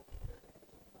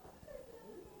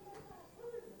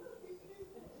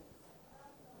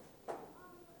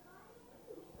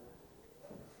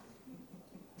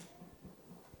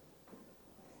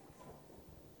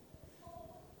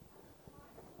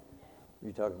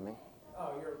You talking to me?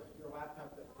 Oh, your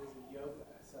laptop is a yoga,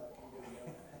 so it can do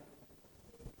yoga.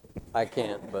 I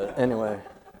can't, but anyway.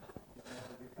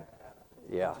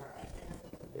 Yeah.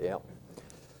 Yeah.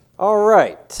 All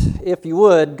right. If you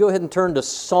would, go ahead and turn to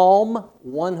Psalm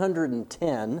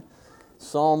 110.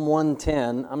 Psalm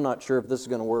 110. I'm not sure if this is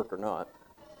going to work or not.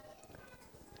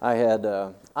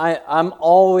 I'm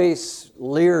always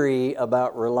leery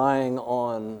about relying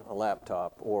on a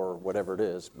laptop or whatever it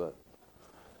is, but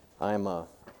I'm a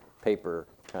paper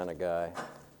kind of guy.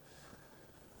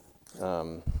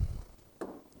 In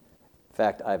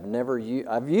fact,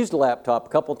 I've used a laptop a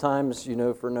couple times,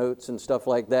 for notes and stuff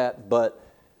like that, but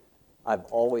I've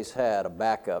always had a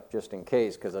backup just in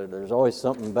case, because there's always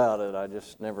something about it I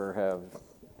just never have,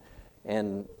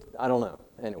 and I don't know.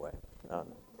 Anyway,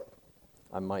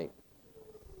 I might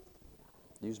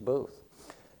use both.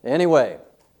 Anyway,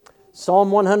 Psalm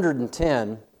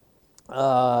 110.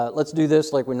 Let's do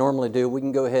this like we normally do. We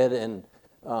can go ahead and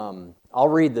I'll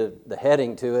read the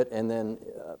heading to it, and then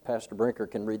Pastor Brinker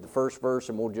can read the first verse,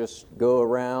 and we'll just go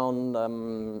around.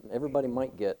 Everybody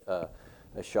might get a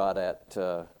shot at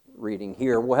reading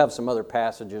here. We'll have some other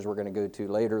passages we're going to go to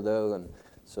later, though, and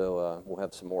so we'll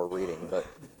have some more reading. But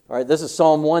all right, this is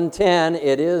Psalm 110.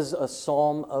 It is a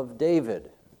psalm of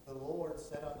David. The Lord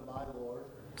said unto my Lord,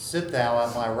 Sit thou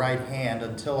at my right hand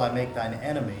until I make thine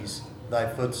enemies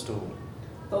thy footstool.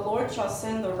 The Lord shall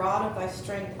send the rod of thy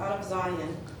strength out of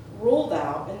Zion. Rule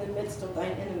thou in the midst of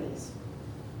thine enemies.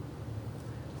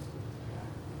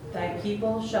 Thy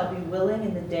people shall be willing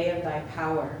in the day of thy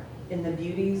power, in the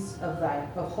beauties of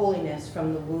holiness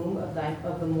from the womb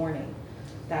of the morning.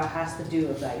 Thou hast the dew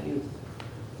of thy youth.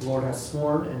 The Lord hath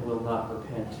sworn and will not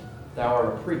repent. Thou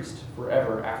art a priest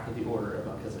forever after the order of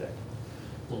Melchizedek.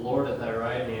 The Lord at thy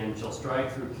right hand shall strike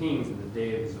through kings in the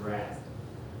day of his wrath.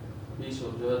 He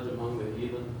shall judge among the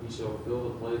heathen. He shall fill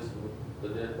the place with the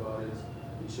dead bodies.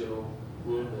 He shall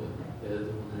wound the heads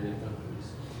of many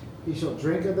countries. He shall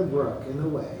drink of the brook in the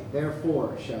way.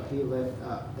 Therefore shall he lift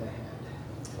up the head.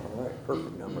 All right,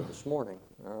 perfect number this morning.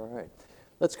 All right.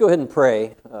 Let's go ahead and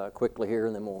pray quickly here,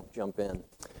 and then we'll jump in.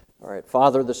 All right,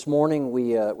 Father, this morning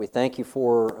we thank you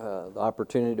for the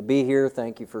opportunity to be here.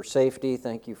 Thank you for safety.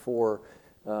 Thank you for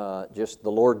just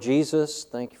the Lord Jesus.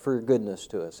 Thank you for your goodness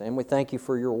to us. And we thank you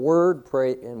for your word.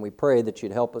 We pray that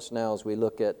you'd help us now as we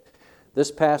look at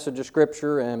this passage of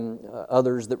Scripture and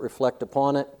others that reflect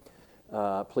upon it.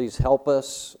 Please help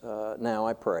us now,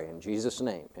 I pray. In Jesus'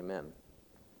 name, amen.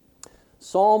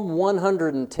 Psalm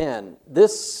 110.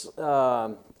 This,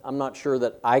 I'm not sure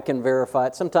that I can verify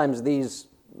it. Sometimes these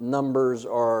numbers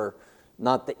are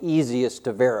not the easiest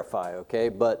to verify, okay?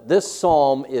 But this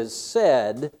psalm is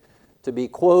said to be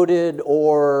quoted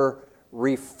or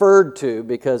referred to,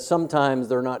 because sometimes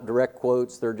they're not direct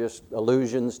quotes, they're just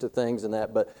allusions to things and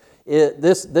that. But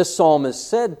this psalm is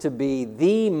said to be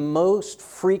the most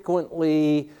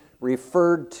frequently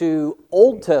referred to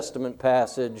Old Testament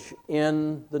passage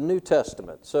in the New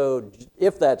Testament. So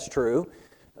if that's true,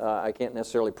 I can't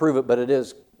necessarily prove it, but it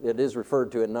is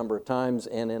referred to a number of times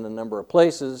and in a number of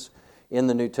places in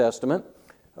the New Testament,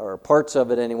 or parts of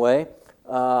it anyway.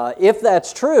 If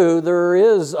that's true, there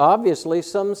is obviously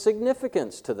some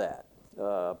significance to that.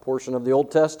 A portion of the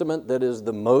Old Testament that is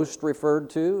the most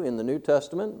referred to in the New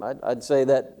Testament, I'd say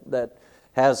that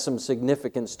has some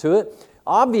significance to it.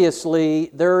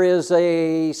 Obviously, there is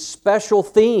a special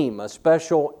theme, a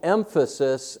special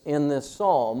emphasis in this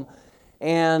psalm.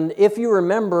 And if you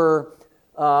remember,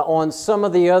 on some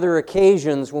of the other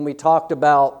occasions when we talked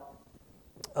about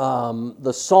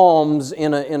the psalms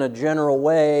in a general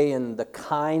way and the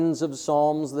kinds of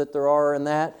psalms that there are in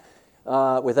that,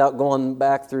 without going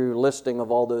back through listing of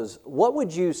all those, what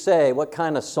would you say, what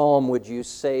kind of psalm would you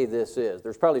say this is?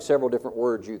 There's probably several different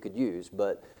words you could use,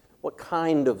 but what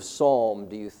kind of psalm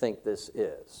do you think this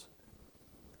is?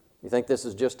 You think this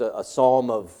is just a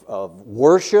psalm of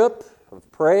worship,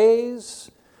 of praise?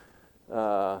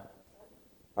 All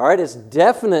right, it's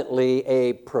definitely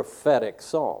a prophetic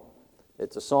psalm.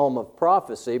 It's a psalm of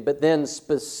prophecy, but then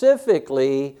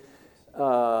specifically,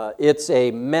 it's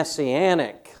a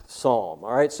messianic psalm.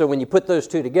 All right, so when you put those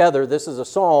two together, this is a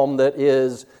psalm that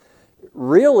is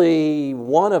really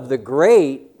one of the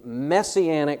great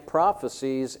messianic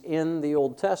prophecies in the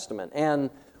Old Testament. And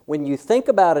when you think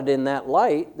about it in that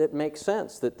light, it makes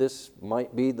sense that this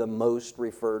might be the most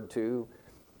referred to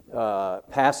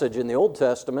passage in the Old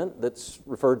Testament that's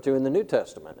referred to in the New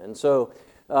Testament. And so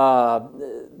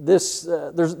there's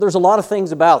a lot of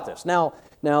things about this. Now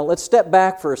let's step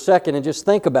back for a second and just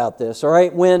think about this. All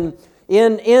right, when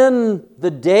in the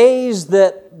days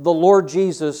that the Lord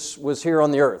Jesus was here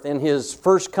on the earth, in His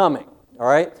first coming, all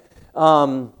right,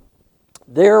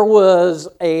 there was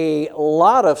a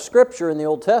lot of Scripture in the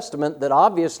Old Testament that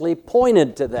obviously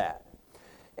pointed to that.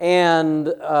 And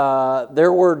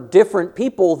there were different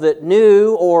people that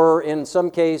knew, or in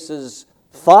some cases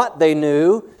thought they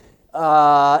knew,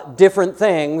 different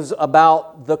things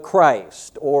about the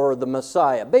Christ or the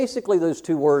Messiah. Basically, those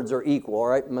two words are equal, all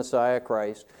right? Messiah,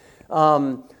 Christ.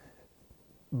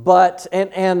 But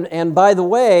by the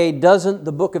way, doesn't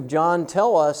the book of John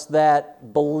tell us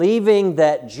that believing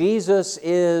that Jesus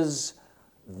is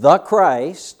the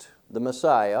Christ, the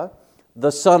Messiah,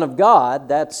 the Son of God,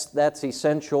 that's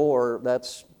essential, or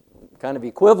that's kind of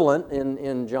equivalent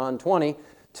in John 20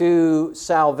 to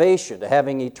salvation, to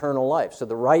having eternal life. So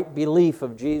the right belief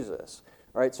of Jesus.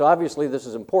 All right, so obviously this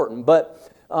is important. But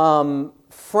from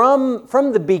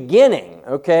the beginning,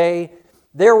 okay,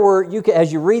 there were,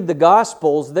 as you read the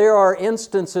Gospels, there are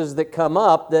instances that come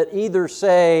up that either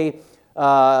say,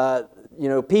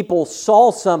 people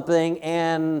saw something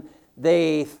and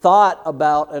they thought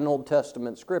about an Old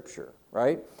Testament Scripture,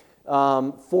 right?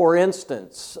 For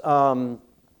instance, when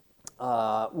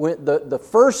the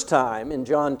first time in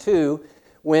John 2,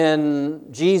 when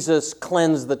Jesus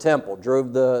cleansed the temple,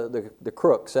 drove the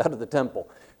crooks out of the temple,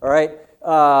 all right?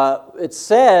 It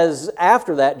says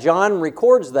after that, John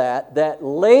records that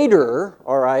later,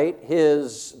 all right,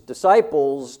 his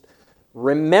disciples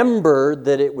remembered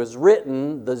that it was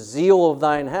written, "The zeal of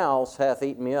thine house hath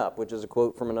eaten me up," which is a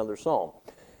quote from another psalm.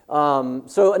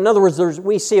 So in other words,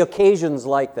 we see occasions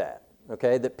like that,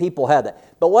 okay, that people had that.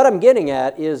 But what I'm getting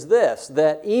at is this,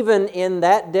 that even in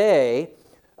that day,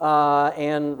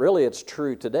 and really it's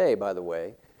true today, by the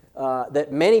way,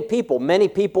 that many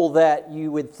people that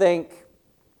you would think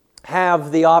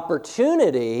have the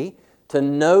opportunity to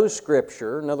know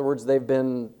Scripture. In other words, they've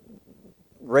been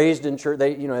raised in church.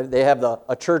 They have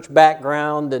a church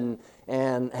background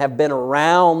and have been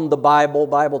around the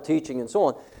Bible teaching, and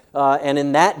so on. And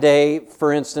in that day,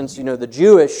 for instance, the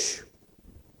Jewish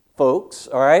folks,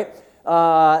 all right,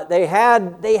 they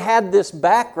had this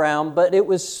background, but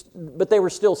they were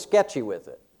still sketchy with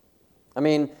it. I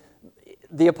mean,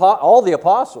 all the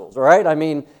apostles, right? I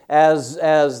mean,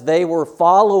 as they were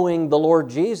following the Lord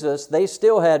Jesus, they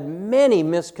still had many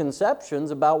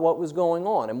misconceptions about what was going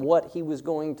on and what He was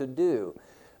going to do,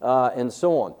 and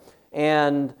so on.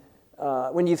 And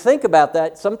when you think about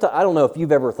that, sometimes, I don't know if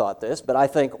you've ever thought this, but I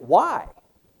think, why?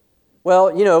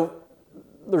 Well,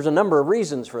 there's a number of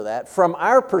reasons for that. From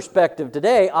our perspective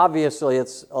today, obviously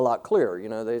it's a lot clearer.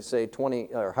 They say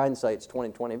hindsight's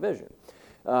 20/20 vision.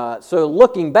 So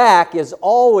looking back is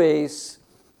always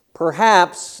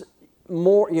perhaps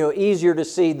more, easier to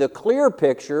see the clear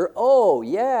picture,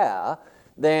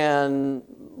 than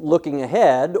looking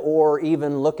ahead or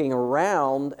even looking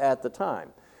around at the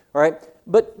time. All right,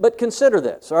 but consider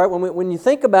this. All right, when you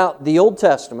think about the Old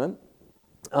Testament,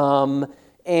 and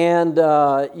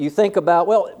you think about,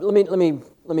 let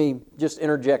me just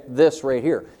interject this right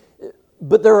here.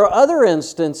 But there are other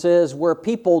instances where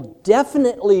people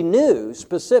definitely knew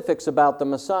specifics about the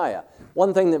Messiah.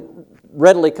 One thing that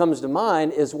readily comes to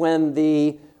mind is when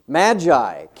the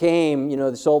Magi came,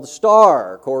 they saw the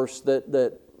star, of course,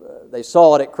 that they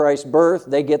saw it at Christ's birth.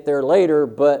 They get there later,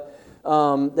 but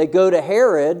they go to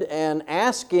Herod and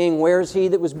asking, "Where's he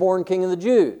that was born King of the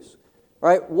Jews?"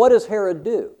 Right? What does Herod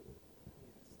do?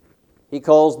 He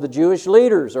calls the Jewish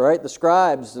leaders, all right, the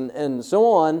scribes and so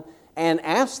on, and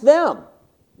asks them,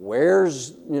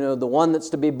 "Where's the one that's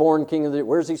to be born King of the?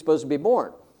 Where's he supposed to be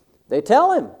born?" They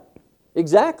tell him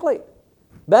exactly,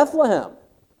 Bethlehem.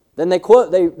 Then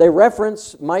they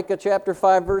reference Micah chapter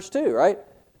 5 verse 2, right?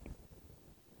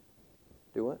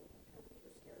 Do what?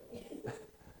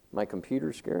 My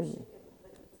computer's scaring me.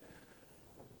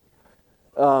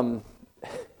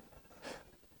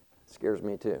 Scares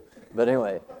me too. But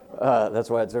anyway, that's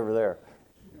why it's over there.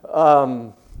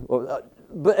 And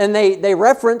they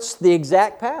reference the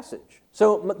exact passage.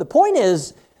 So the point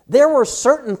is, there were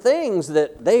certain things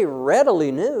that they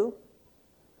readily knew,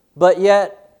 but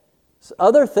yet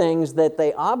other things that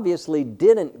they obviously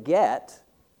didn't get,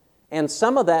 and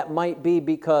some of that might be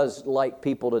because, like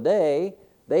people today,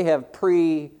 they have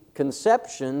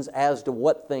preconceptions as to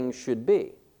what things should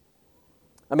be.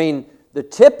 I mean, the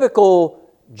typical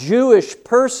Jewish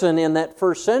person in that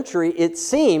first century, it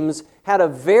seems, had a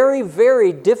very,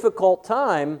 very difficult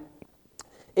time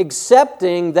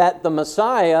accepting that the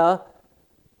Messiah,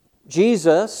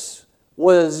 Jesus,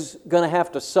 was going to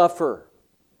have to suffer,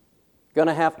 going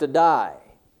to have to die.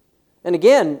 And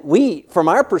again, from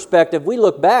our perspective, we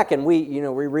look back and we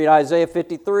read Isaiah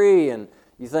 53 and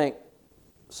you think,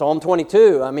 Psalm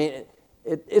 22, I mean,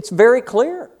 it's very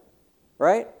clear,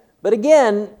 right? But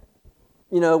again,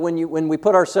 when we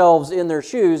put ourselves in their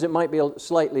shoes, it might be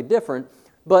slightly different.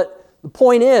 But the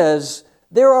point is,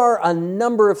 there are a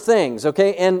number of things,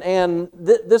 okay? And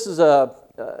this is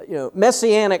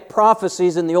messianic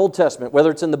prophecies in the Old Testament, whether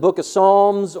it's in the book of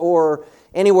Psalms or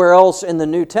anywhere else in the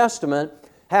New Testament,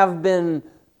 have been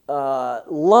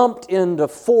lumped into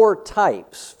four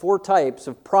types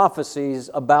of prophecies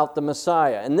about the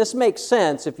Messiah. And this makes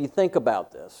sense if you think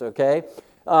about this, okay?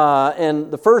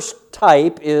 And the first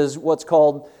type is what's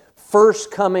called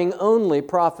first coming only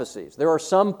prophecies. There are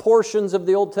some portions of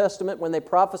the Old Testament when they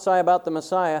prophesy about the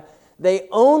Messiah, they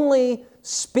only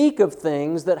speak of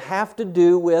things that have to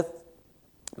do with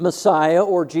Messiah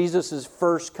or Jesus'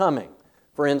 first coming.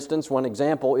 For instance, one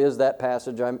example is that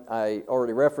passage I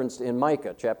already referenced in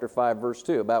Micah, chapter 5, verse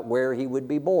 2, about where he would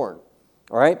be born.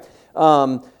 All right?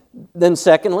 Then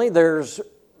secondly, there's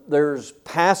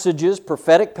passages,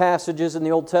 prophetic passages in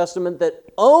the Old Testament that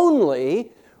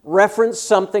only reference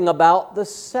something about the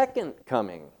second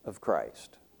coming of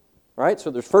Christ. All right?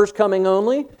 So there's first coming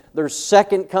only, there's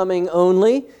second coming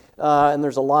only, and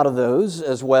there's a lot of those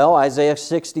as well. Isaiah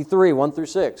 63, 1 through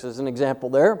 6 is an example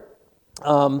there.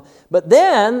 But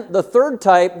then, the third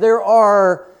type, there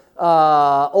are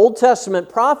Old Testament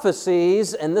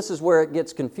prophecies, and this is where it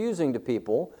gets confusing to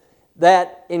people,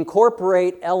 that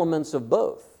incorporate elements of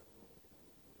both.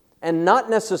 And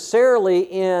not necessarily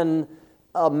in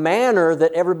a manner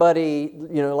that everybody,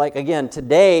 like again,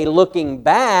 today, looking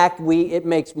back, it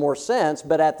makes more sense,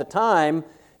 but at the time,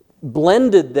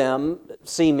 blended them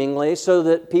seemingly so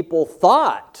that people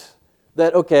thought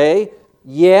that, okay,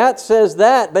 yeah, it says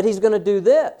that, but he's going to do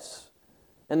this.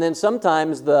 And then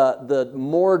sometimes the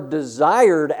more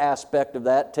desired aspect of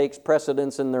that takes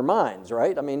precedence in their minds,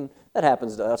 right? I mean, that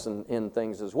happens to us in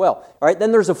things as well. All right,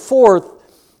 then there's a fourth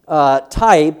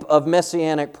type of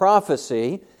messianic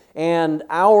prophecy, and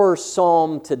our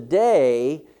psalm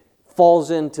today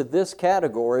falls into this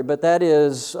category, but that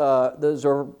is, those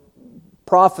are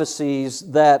prophecies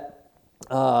that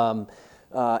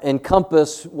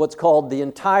encompass what's called the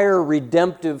entire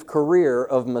redemptive career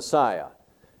of Messiah.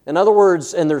 In other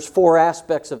words, and there's four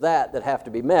aspects of that have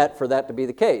to be met for that to be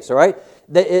the case, all right?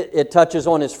 It touches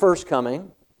on his first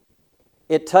coming.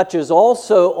 It touches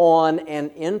also on an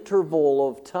interval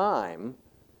of time.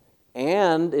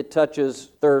 And it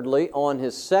touches, thirdly, on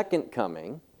his second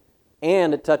coming.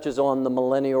 And it touches on the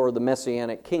millennial or the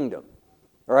messianic kingdom,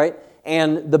 all right?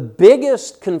 And the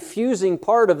biggest confusing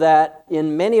part of that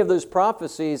in many of those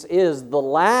prophecies is the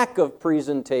lack of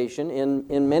presentation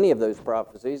in many of those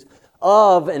prophecies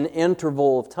of an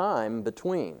interval of time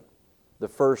between the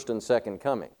first and second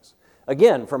comings.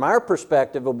 Again, from our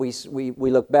perspective, we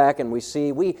look back and we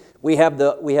see we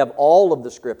have all of the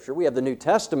Scripture. We have the New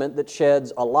Testament that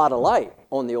sheds a lot of light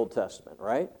on the Old Testament,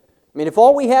 right? I mean, if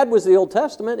all we had was the Old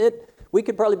Testament, we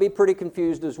could probably be pretty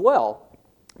confused as well.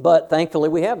 But thankfully,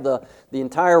 we have the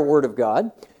entire Word of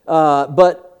God.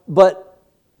 But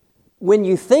when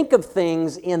you think of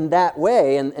things in that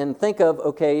way and think of,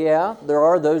 okay, yeah, there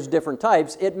are those different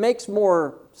types, it makes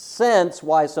more sense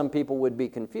why some people would be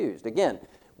confused. Again,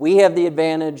 we have the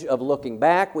advantage of looking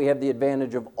back. We have the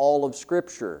advantage of all of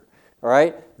Scripture, all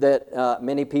right, that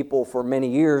many people for many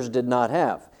years did not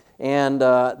have. And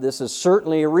this is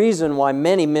certainly a reason why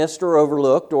many missed or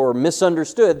overlooked or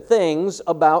misunderstood things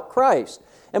about Christ.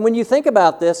 And when you think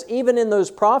about this, even in those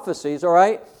prophecies, all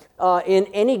right, in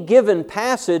any given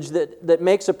passage that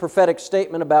makes a prophetic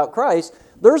statement about Christ,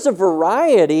 there's a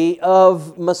variety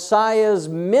of Messiah's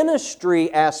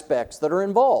ministry aspects that are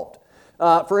involved.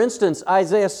 For instance,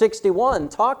 Isaiah 61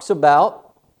 talks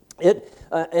about it,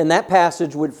 and that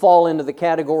passage would fall into the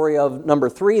category of number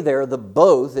 3 there, the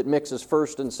both. It mixes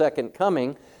first and second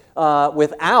coming.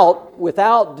 Without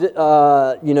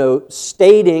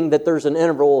stating that there's an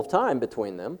interval of time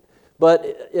between them.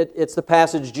 But it's the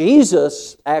passage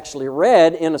Jesus actually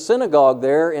read in a synagogue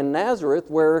there in Nazareth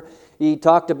where he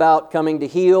talked about coming to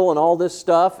heal and all this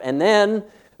stuff. And then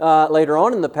later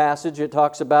on in the passage it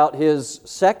talks about his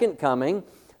second coming.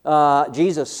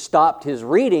 Jesus stopped his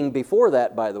reading before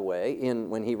that, by the way,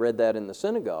 when he read that in the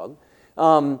synagogue.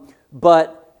 In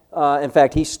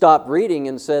fact, he stopped reading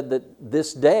and said that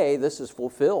this day, this is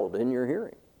fulfilled in your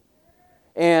hearing.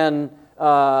 And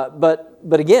but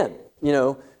again,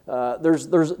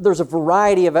 there's a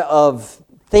variety of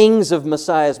things of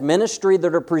Messiah's ministry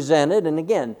that are presented, and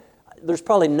again, there's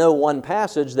probably no one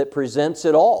passage that presents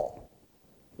it all.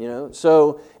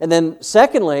 So, and then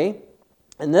secondly,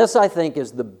 and this I think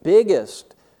is the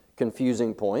biggest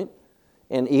confusing point,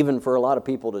 and even for a lot of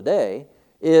people today,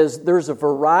 is there's a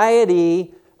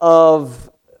variety of,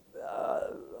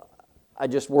 I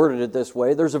just worded it this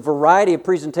way, there's a variety of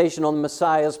presentation on the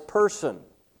Messiah's person.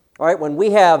 All right, when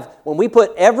we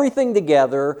put everything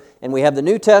together, and we have the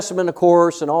New Testament, of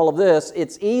course, and all of this,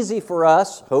 it's easy for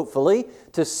us, hopefully,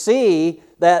 to see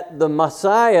that the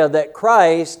Messiah, that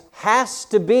Christ, has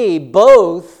to be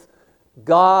both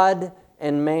God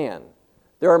and man.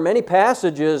 There are many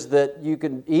passages that you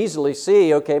can easily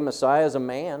see, okay, Messiah is a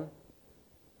man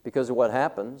because of what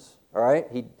happens, all right?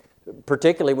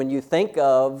 Particularly when you think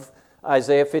of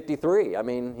Isaiah 53. I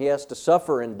mean, he has to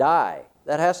suffer and die.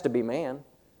 That has to be man.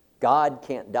 God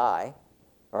can't die,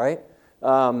 all right?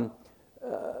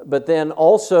 But then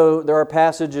also there are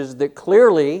passages that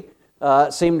clearly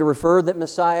seem to refer that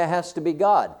Messiah has to be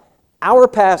God. Our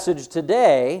passage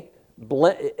today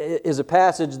is a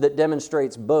passage that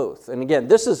demonstrates both. And again,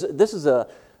 this is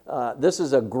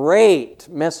a great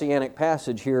messianic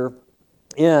passage here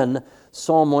in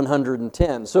Psalm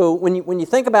 110. So when you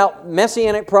think about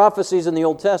messianic prophecies in the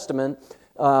Old Testament,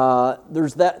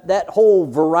 there's that whole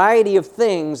variety of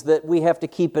things that we have to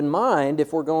keep in mind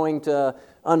if we're going to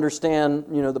understand,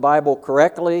 the Bible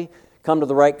correctly, come to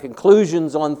the right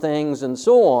conclusions on things, and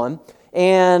so on.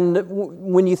 And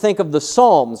when you think of the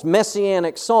Psalms,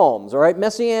 Messianic Psalms, all right,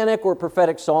 Messianic or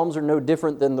prophetic Psalms are no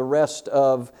different than the rest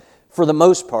of, for the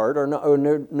most part, or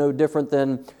no different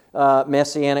than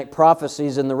Messianic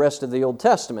prophecies in the rest of the Old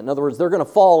Testament. In other words, they're going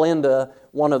to fall into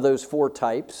one of those four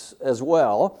types as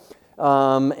well.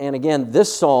 And again,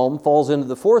 this Psalm falls into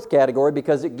the fourth category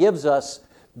because it gives us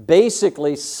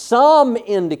basically some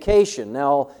indication.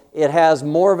 Now, it has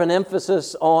more of an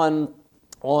emphasis on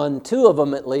two of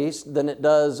them at least than it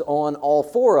does on all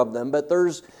four of them, but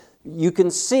you can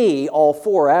see all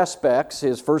four aspects,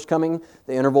 His first coming,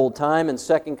 the interval of time, and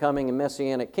second coming and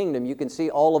Messianic kingdom. You can see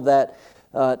all of that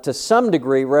to some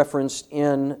degree referenced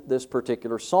in this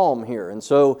particular psalm here. And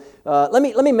so let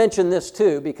me mention this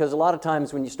too, because a lot of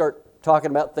times when you start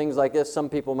talking about things like this, some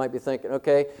people might be thinking,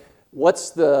 okay, what's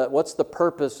the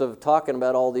purpose of talking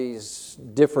about all these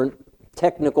different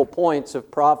technical points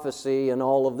of prophecy and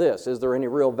all of this? Is there any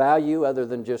real value other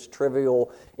than just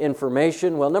trivial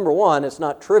information? Well, number one, it's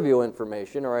not trivial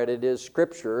information, all right? It is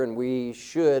Scripture, and we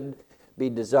should be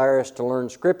desirous to learn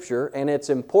Scripture, and it's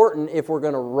important if we're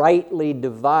going to rightly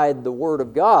divide the Word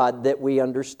of God that we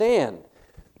understand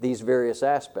these various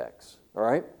aspects, all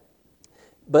right?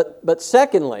 But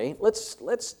secondly,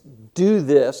 let's do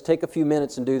this, take a few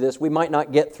minutes and do this. We might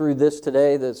not get through this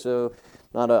today,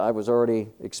 I was already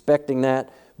expecting that.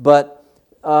 But,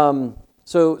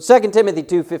 so 2 Timothy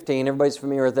 2:15, everybody's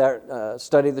familiar with that.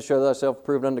 Study to show thyself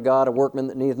approved unto God, a workman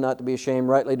that needeth not to be ashamed,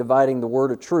 rightly dividing the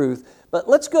word of truth. But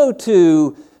let's go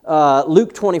to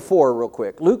Luke 24 real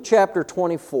quick. Luke chapter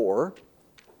 24.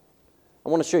 I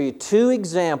want to show you two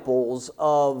examples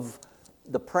of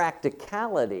the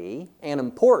practicality and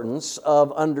importance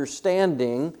of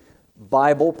understanding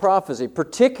Bible prophecy,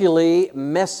 particularly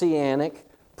messianic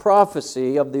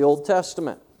prophecy of the Old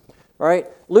Testament. All right,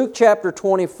 Luke chapter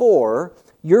 24,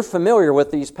 you're familiar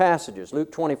with these passages.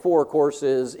 Luke 24, of course,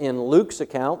 is in Luke's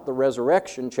account, the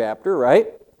resurrection chapter,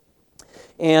 right?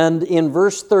 And in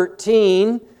verse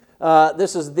 13,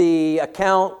 this is the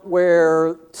account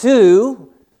where two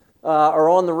are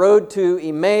on the road to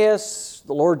Emmaus.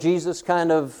 The Lord Jesus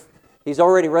He's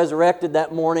already resurrected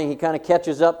that morning. He kind of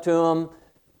catches up to them,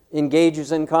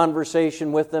 engages in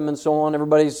conversation with them, and so on.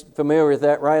 Everybody's familiar with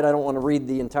that, right? I don't want to read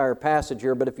the entire passage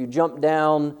here, but if you jump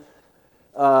down,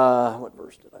 what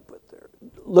verse did I put there?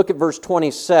 Look at verse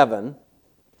 27.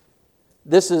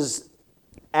 This is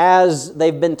as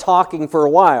they've been talking for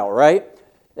a while, right?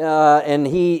 And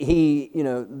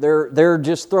they're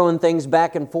just throwing things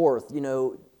back and forth.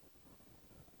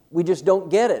 We just don't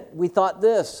get it. We thought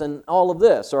this and all of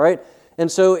this, all right?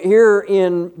 And so here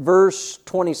in verse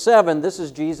 27, this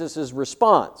is Jesus'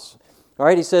 response. All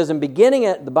right, he says,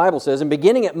 the Bible says,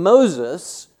 beginning at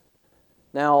Moses,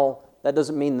 now that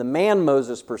doesn't mean the man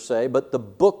Moses per se, but the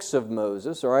books of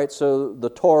Moses, all right? So the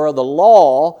Torah, the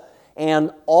law,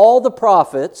 and all the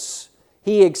prophets,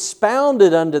 he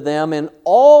expounded unto them in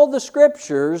all the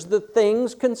Scriptures the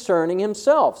things concerning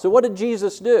himself. So what did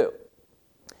Jesus do?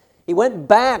 He went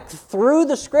back through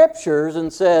the Scriptures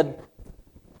and said,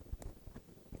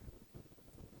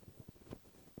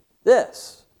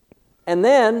 this. And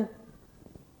then,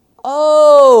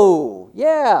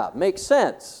 makes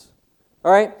sense.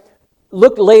 All right?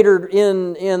 Look later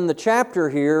in the chapter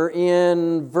here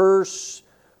in verse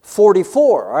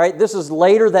 44. All right? This is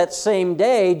later that same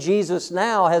day. Jesus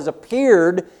now has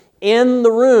appeared in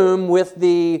the room with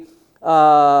the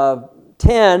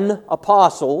 10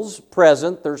 apostles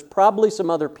present. There's probably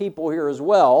some other people here as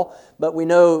well, but we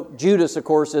know Judas, of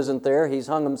course, isn't there. He's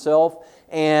hung himself.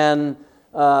 And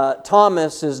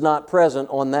Thomas is not present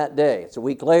on that day. It's a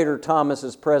week later, Thomas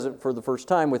is present for the first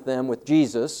time with them, with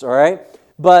Jesus, all right?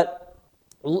 But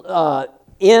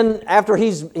after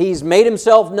he's made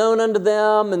himself known unto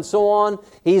them and so on,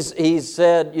 he's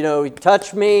said,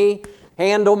 touch me,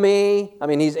 handle me. I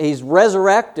mean, he's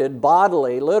resurrected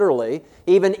bodily, literally.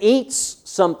 He even eats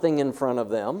something in front of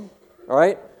them, all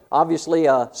right? Obviously,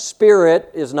 a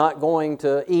spirit is not going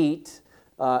to eat,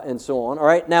 and so on. All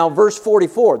right, now verse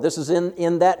 44, this is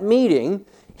in that meeting.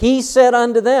 He said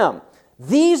unto them,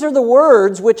 These are the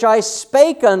words which I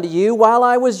spake unto you while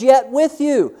I was yet with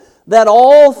you, that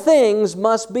all things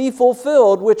must be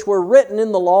fulfilled which were written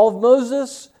in the law of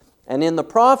Moses, and in the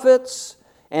prophets,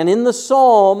 and in the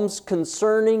Psalms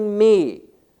concerning me.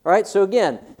 All right, so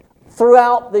again,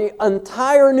 throughout the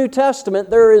entire New Testament,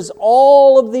 there is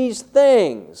all of these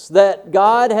things that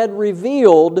God had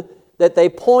revealed that they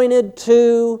pointed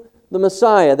to the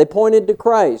Messiah. They pointed to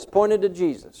Christ, pointed to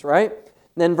Jesus, right?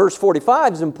 And then verse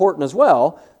 45 is important as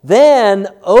well. Then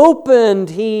opened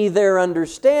he their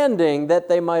understanding that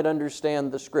they might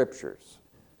understand the Scriptures.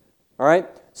 All right?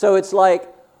 So it's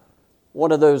like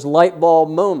one of those light bulb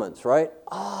moments, right?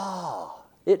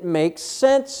 It makes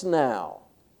sense now.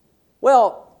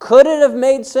 Well, could it have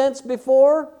made sense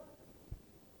before?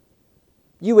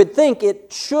 You would think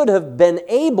it should have been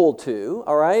able to,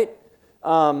 all right?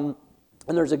 And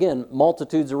there's, again,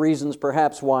 multitudes of reasons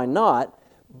perhaps why not.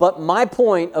 But my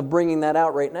point of bringing that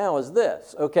out right now is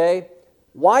this, okay?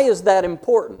 Why is that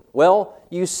important? Well,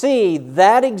 you see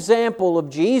that example of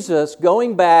Jesus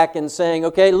going back and saying,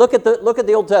 okay, look at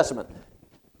the Old Testament.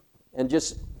 And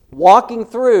just walking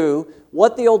through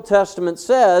what the Old Testament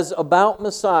says about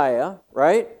Messiah,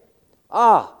 right?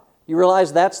 You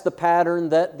realize that's the pattern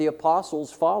that the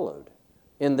apostles followed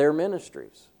in their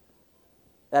ministries.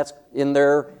 That's in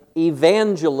their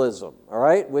evangelism, all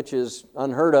right, which is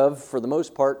unheard of for the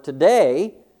most part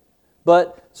today.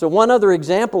 But, so one other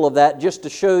example of that, just to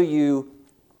show you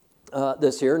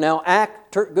this here. Now,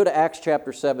 go to Acts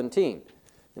chapter 17.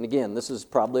 And again, this is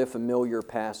probably a familiar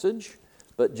passage,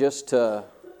 but just to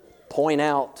point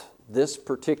out this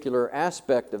particular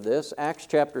aspect of this, Acts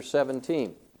chapter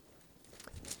 17.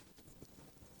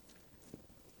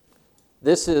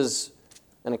 This is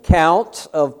an account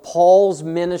of Paul's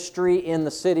ministry in the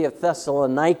city of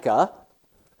Thessalonica,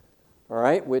 all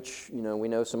right, which, we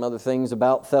know some other things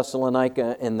about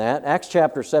Thessalonica in that. Acts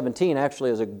chapter 17 actually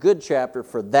is a good chapter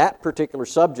for that particular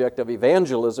subject of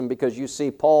evangelism because you see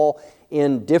Paul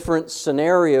in different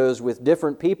scenarios with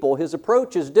different people. His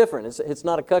approach is different. It's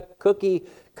not a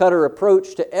cookie-cutter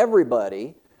approach to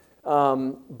everybody,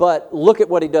 but look at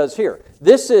what he does here.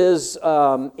 This is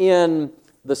in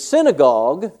the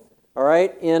synagogue, all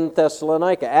right, in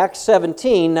Thessalonica. Acts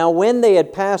 17, now when they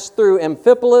had passed through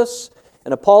Amphipolis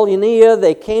and Apollonia,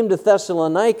 they came to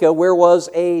Thessalonica, where was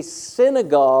a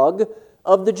synagogue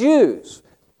of the Jews.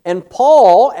 And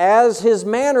Paul, as his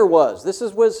manner was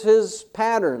his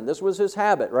pattern, this was his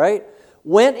habit, right?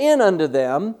 Went in unto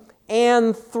them,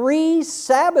 and 3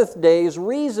 Sabbath days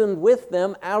reasoned with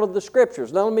them out of the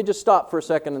Scriptures. Now let me just stop for a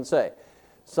second and say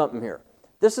something here.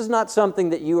 This is not something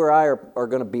that you or I are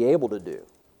going to be able to do.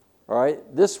 All right?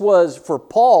 This was for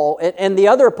Paul and the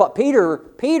other,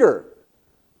 Peter,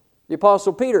 the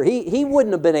Apostle Peter, he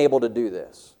wouldn't have been able to do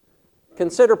this.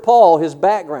 Consider Paul, his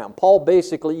background. Paul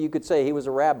basically, you could say he was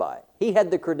a rabbi. He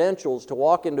had the credentials to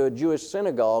walk into a Jewish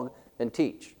synagogue and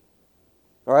teach.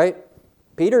 All right?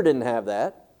 Peter didn't have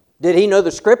that. Did he know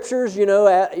the Scriptures,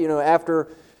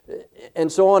 after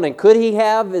and so on? And could he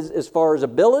have as far as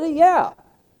ability? Yeah.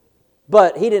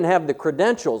 But he didn't have the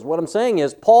credentials. What I'm saying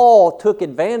is Paul took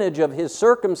advantage of his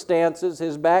circumstances,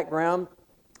 his background,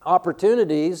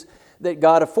 opportunities that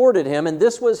God afforded him, and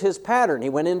this was his pattern. He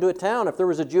went into a town. If there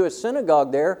was a Jewish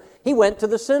synagogue there, he went to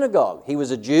the synagogue. He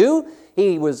was a Jew.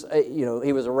 He was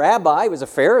a rabbi. He was a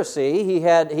Pharisee.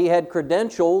 He had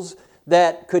credentials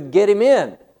that could get him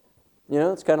in.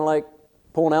 It's kind of like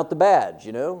pulling out the badge.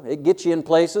 It gets you in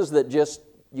places that just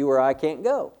you or I can't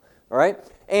go. All right,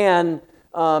 and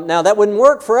now, that wouldn't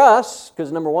work for us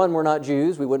because, number one, we're not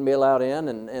Jews. We wouldn't be allowed in.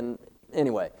 And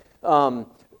anyway,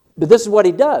 but this is what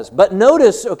he does. But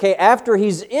notice, okay, after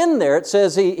he's in there, it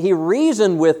says he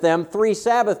reasoned with them 3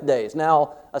 Sabbath days.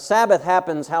 Now, a Sabbath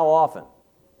happens how often?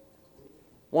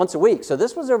 Once a week. So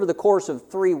this was over the course of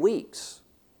 3 weeks.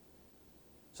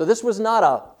 So this was not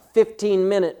a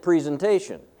 15-minute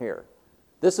presentation here.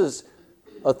 This is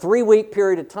a 3-week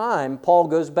period of time. Paul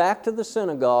goes back to the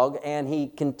synagogue and he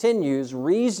continues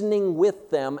reasoning with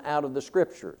them out of the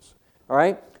Scriptures. All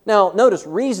right? Now, notice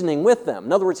reasoning with them.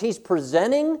 In other words, he's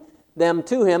presenting them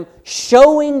to him,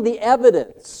 showing the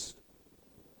evidence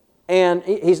And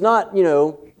he's not,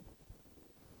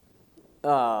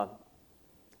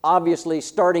 obviously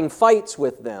starting fights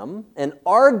with them and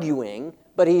arguing,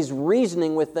 but he's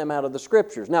reasoning with them out of the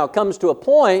Scriptures. Now, it comes to a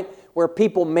point where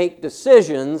people make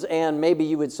decisions, and maybe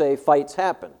you would say fights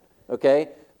happen, okay?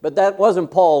 But that wasn't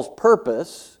Paul's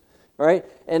purpose, right?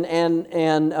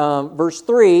 And verse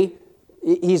 3,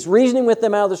 he's reasoning with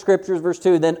them out of the Scriptures. Verse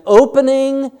 2, then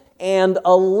opening and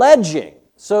alleging.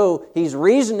 So he's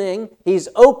reasoning, he's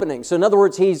opening. So in other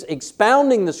words, he's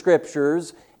expounding the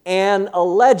Scriptures and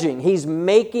alleging. He's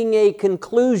making a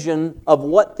conclusion of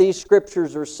what these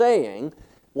Scriptures are saying.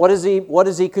 What is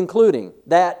he concluding?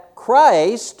 That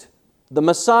Christ, the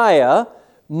Messiah,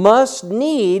 must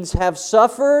needs have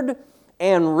suffered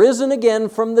and risen again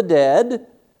from the dead.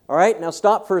 All right, now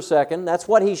stop for a second. That's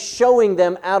what he's showing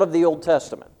them out of the Old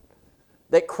Testament.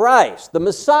 That Christ, the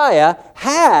Messiah,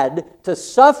 had to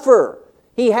suffer.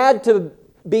 He had to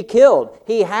be killed.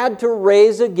 He had to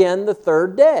raise again the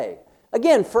third day.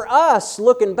 Again, for us,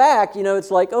 looking back,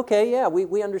 it's like, okay, yeah,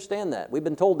 we understand that. We've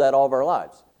been told that all of our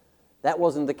lives. That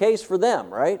wasn't the case for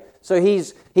them, right? So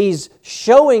he's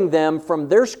showing them from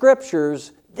their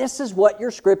Scriptures, this is what your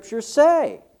Scriptures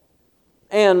say.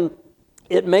 And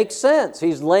it makes sense.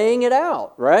 He's laying it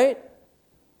out, right?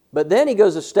 But then he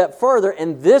goes a step further,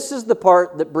 and this is the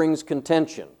part that brings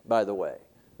contention, by the way,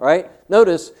 right?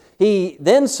 Notice, he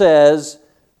then says,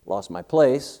 lost my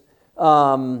place,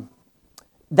 and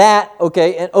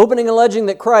opening and alleging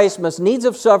that Christ must needs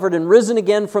have suffered and risen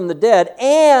again from the dead,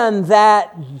 and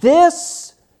that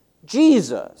this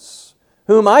Jesus,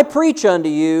 whom I preach unto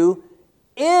you,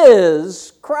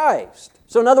 is Christ.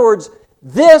 So in other words,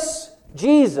 this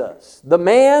Jesus, the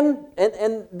man,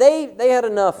 and they had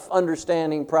enough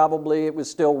understanding probably. It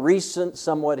was still recent,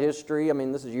 somewhat history. I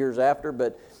mean, this is years after,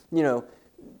 but,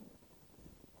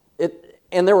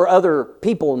 and there were other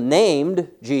people named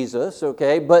Jesus,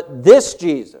 okay? But this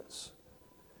Jesus,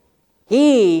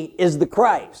 He is the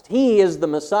Christ. He is the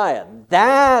Messiah.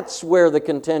 That's where the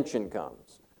contention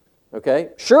comes, okay?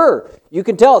 Sure, you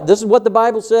can tell, this is what the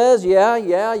Bible says,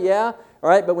 yeah. All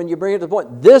right, but when you bring it to the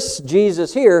point, this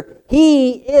Jesus here,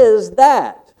 He is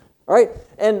that. All right,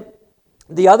 and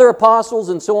the other apostles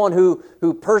and so on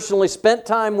who personally spent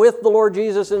time with the Lord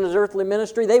Jesus in His earthly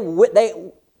ministry, they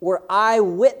were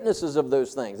eyewitnesses of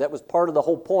those things. That was part of the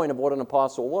whole point of what an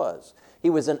apostle was.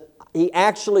 He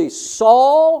actually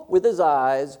saw with his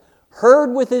eyes,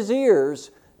 heard with his ears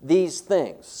these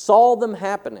things, saw them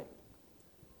happening.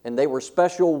 And they were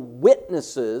special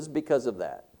witnesses because of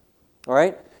that. All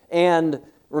right? And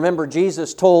remember,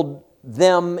 Jesus told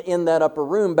them in that upper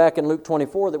room back in Luke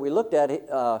 24 that we looked at.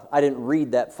 I didn't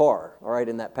read that far, all right,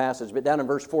 in that passage. But down in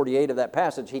verse 48 of that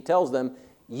passage, He tells them,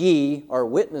 ye are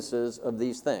witnesses of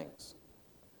these things.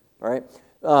 All right?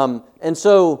 And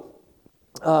so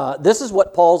this is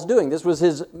what Paul's doing. This was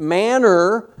his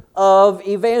manner of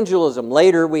evangelism.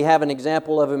 Later, we have an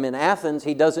example of him in Athens.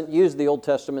 He doesn't use the Old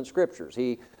Testament Scriptures.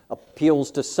 He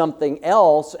appeals to something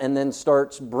else and then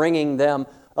starts bringing them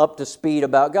up to speed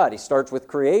about God. He starts with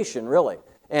creation, really.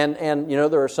 And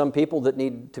there are some people that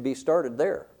need to be started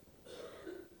there.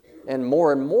 And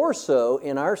more so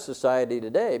in our society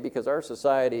today, because our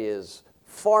society is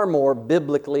far more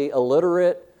biblically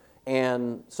illiterate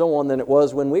and so on than it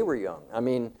was when we were young. I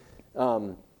mean,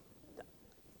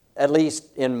 at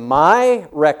least in my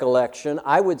recollection,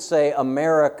 I would say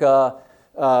America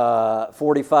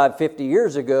 45, 50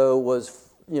 years ago was,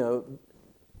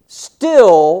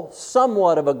 still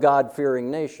somewhat of a God-fearing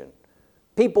nation.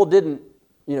 People didn't,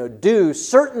 do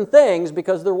certain things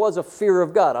because there was a fear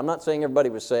of God. I'm not saying everybody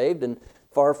was saved, and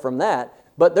far from that,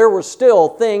 but there were still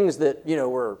things that,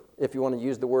 were, if you want to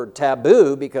use the word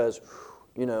taboo, because,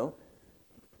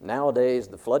 nowadays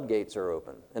the floodgates are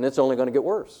open, and it's only going to get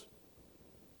worse.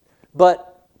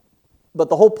 But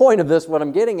the whole point of this, what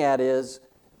I'm getting at is,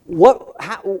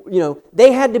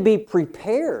 they had to be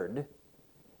prepared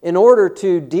in order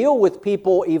to deal with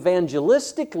people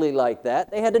evangelistically like that.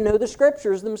 They had to know the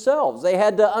Scriptures themselves. They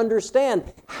had to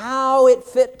understand how it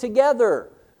fit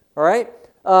together. All right?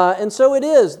 And so it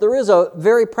is. There is a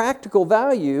very practical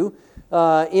value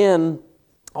in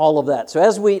all of that. So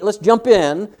let's jump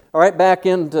in, all right, back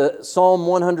into Psalm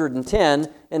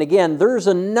 110. And again, there's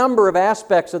a number of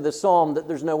aspects of this psalm that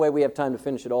there's no way we have time to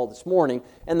finish it all this morning.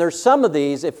 And there's some of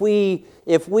these, if we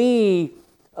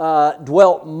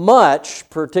dwelt much,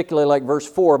 particularly like verse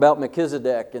 4 about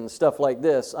Melchizedek and stuff like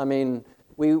this, I mean,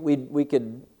 we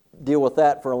could deal with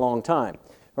that for a long time.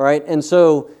 All right, and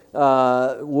so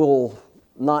we'll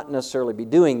not necessarily be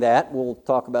doing that. We'll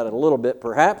talk about it a little bit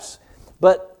perhaps.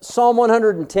 But Psalm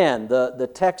 110, the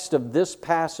text of this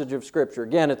passage of Scripture,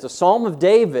 again, it's a Psalm of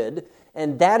David,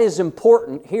 And that is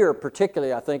important here,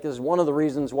 particularly, I think, is one of the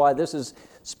reasons why this is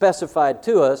specified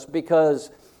to us, because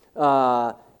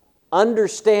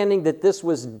understanding that this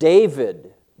was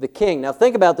David, the king. Now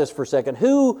think about this for a second.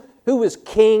 Who was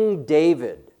King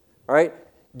David? All right?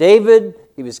 David,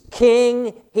 he was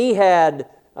king. He had,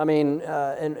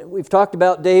 and we've talked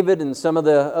about David and some of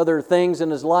the other things in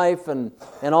his life and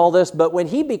all this, but when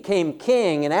he became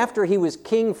king, and after he was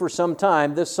king for some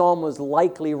time, this psalm was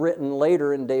likely written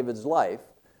later in David's life,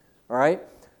 all right?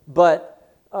 But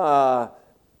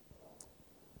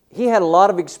he had a lot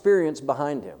of experience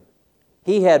behind him.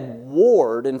 He had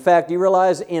warred. In fact, you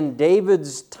realize in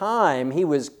David's time, he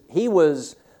was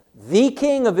the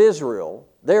king of Israel.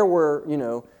 There were,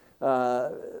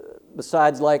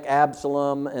 besides like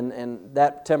Absalom and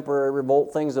that temporary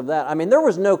revolt, things of that. There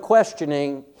was no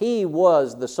questioning he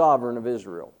was the sovereign of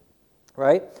Israel,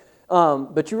 right?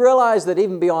 But you realize that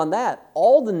even beyond that,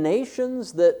 all the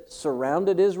nations that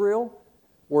surrounded Israel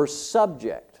were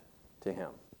subject to him.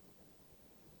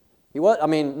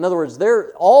 In other words,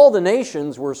 all the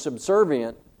nations were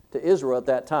subservient to Israel at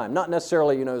that time. Not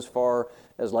necessarily, as far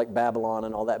as like Babylon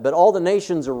and all that, but all the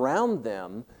nations around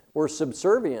them were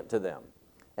subservient to them.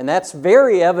 And that's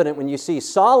very evident when you see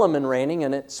Solomon reigning,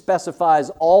 and it specifies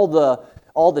all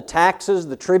the taxes,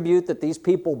 the tribute that these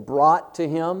people brought to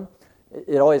him.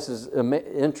 It always is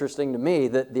interesting to me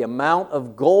that the amount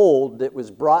of gold that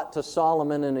was brought to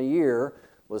Solomon in a year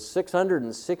was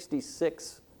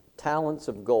 666 talents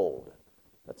of gold.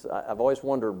 I've always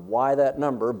wondered why that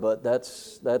number, but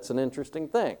that's an interesting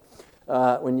thing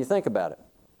when you think about it.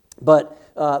 But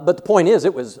the point is,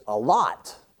 it was a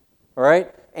lot, all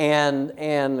right?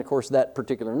 And of course that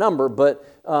particular number, but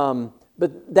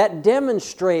that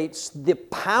demonstrates the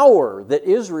power that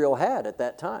Israel had at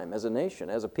that time as a nation,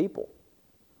 as a people.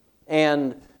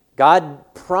 And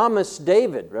God promised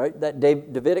David, right, that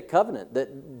Davidic covenant,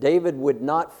 that David would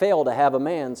not fail to have a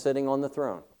man sitting on the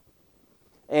throne.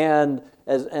 And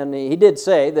he did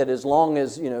say that as long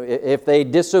as, if they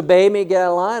disobey me, get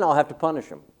out of line, I'll have to punish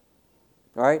them.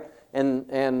 All right?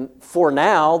 And for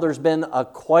now, there's been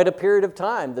quite a period of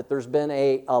time that there's been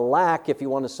a lack, if you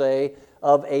want to say,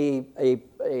 of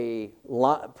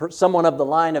someone of the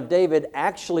line of David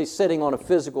actually sitting on a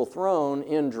physical throne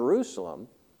in Jerusalem.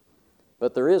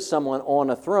 But there is someone on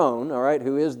a throne, all right,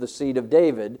 who is the seed of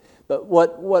David. But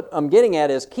what I'm getting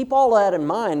at is keep all that in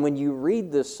mind when you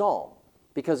read this psalm,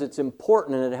 because it's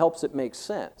important and it helps it make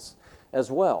sense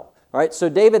as well. All right, so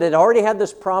David had already had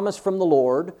this promise from the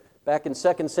Lord back in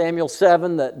 2 Samuel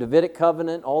 7, that Davidic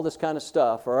covenant, all this kind of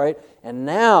stuff, all right? And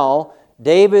now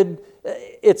David,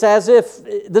 it's as if,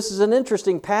 this is an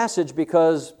interesting passage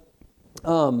because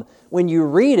when you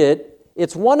read it,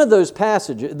 it's one of those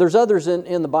passages. There's others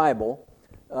in the Bible.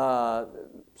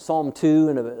 Psalm 2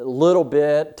 and a little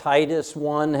bit. Titus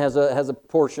 1 has a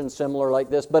portion similar like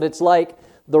this. But it's like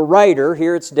the writer,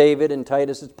 here it's David and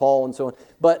Titus it's Paul and so on.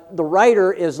 But the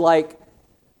writer is like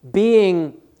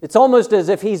it's almost as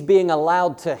if he's being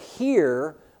allowed to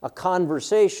hear a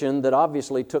conversation that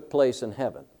obviously took place in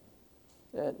heaven.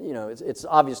 It's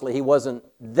obviously he wasn't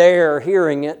there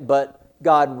hearing it, but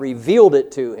God revealed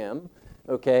it to him,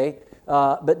 okay?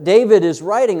 But David is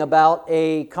writing about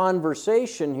a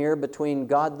conversation here between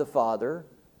God the Father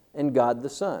and God the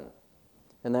Son.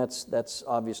 And that's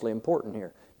obviously important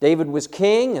here. David was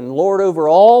king and lord over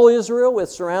all Israel, with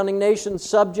surrounding nations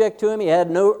subject to him. He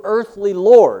had no earthly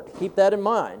lord. Keep that in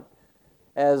mind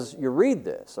as you read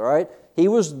this, all right? He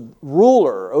was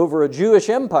ruler over a Jewish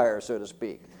empire, so to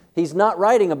speak. He's not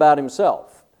writing about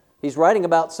himself. He's writing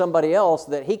about somebody else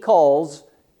that he calls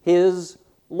his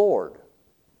Lord.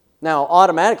 Now,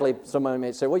 automatically, somebody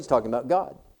may say, well, he's talking about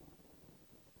God.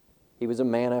 He was a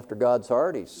man after God's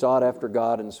heart. He sought after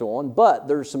God and so on. But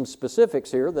there's some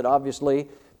specifics here that obviously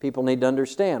people need to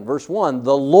understand. Verse 1,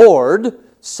 the Lord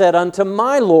said unto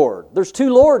my Lord. There's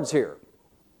two Lords here,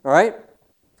 all right?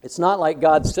 It's not like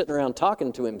God's sitting around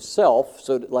talking to himself,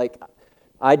 so like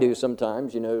I do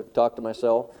sometimes, talk to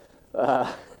myself.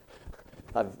 I've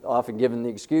often given the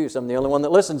excuse, I'm the only one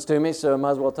that listens to me, so I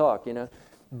might as well talk,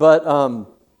 But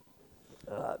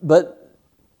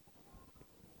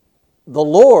the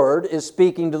Lord is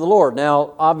speaking to the Lord.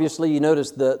 Now, obviously, you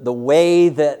notice the way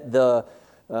that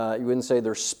you wouldn't say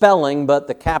they're spelling, but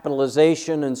the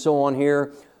capitalization and so on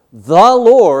here. The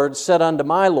Lord said unto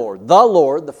my Lord. The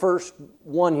Lord, the first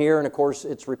one here, and of course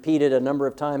it's repeated a number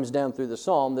of times down through the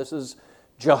psalm. This is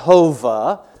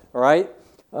Jehovah, all right?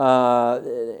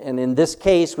 And in this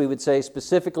case, we would say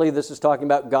specifically this is talking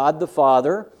about God the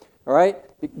Father, all right?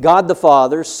 God the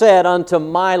Father said unto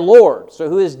my Lord. So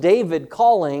who is David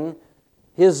calling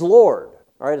his Lord?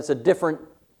 All right, it's a different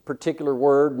particular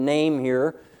word, name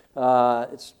here.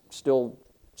 It's still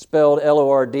spelled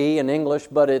L-O-R-D in English,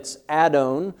 but it's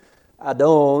Adon,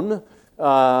 and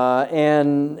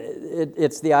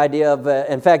it's the idea of,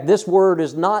 in fact, this word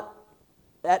is not,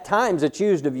 at times it's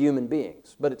used of human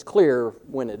beings, but it's clear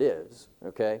when it is,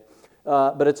 okay?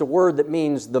 But it's a word that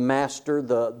means the master,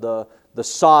 the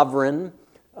sovereign,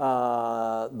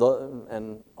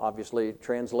 and obviously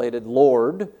translated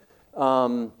Lord.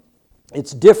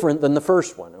 It's different than the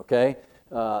first one, okay?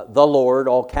 The Lord,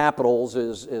 all capitals,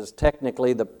 is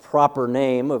technically the proper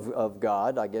name of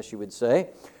God, I guess you would say.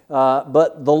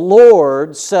 But the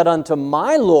Lord said unto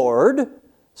my Lord,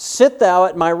 sit thou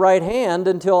at my right hand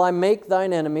until I make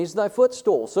thine enemies thy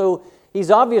footstool. So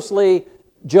he's obviously,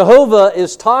 Jehovah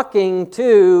is talking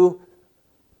to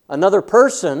another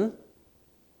person,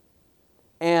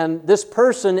 and this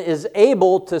person is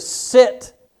able to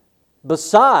sit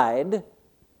beside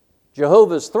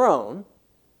Jehovah's throne.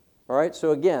 All right,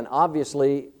 so again,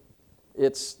 obviously,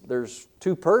 there's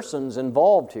two persons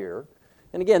involved here.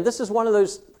 And again, this is one of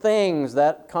those things,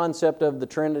 that concept of the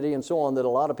Trinity and so on, that a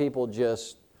lot of people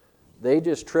just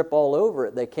trip all over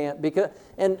it. They can't, because,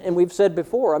 and we've said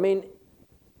before, I mean,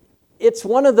 it's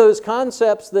one of those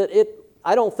concepts that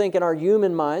I don't think in our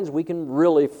human minds we can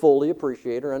really fully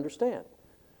appreciate or understand.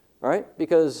 All right?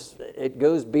 Because it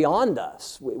goes beyond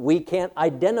us. We can't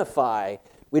identify.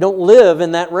 We don't live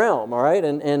in that realm, all right?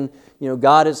 And you know,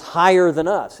 God is higher than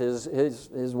us.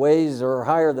 His ways are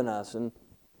higher than us, and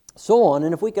so on.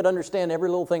 And if we could understand every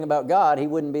little thing about God, He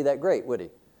wouldn't be that great, would He?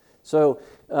 So,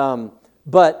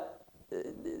 but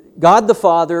God the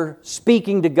Father,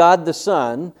 speaking to God the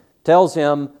Son, tells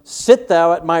Him, sit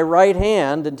thou at my right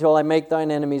hand until I make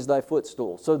thine enemies thy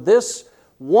footstool. So this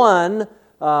one,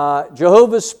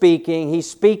 Jehovah's speaking, He's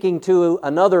speaking to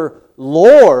another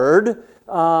Lord,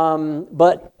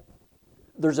 but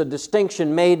there's a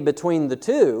distinction made between the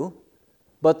two,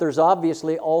 but there's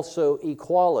obviously also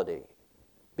equality,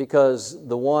 because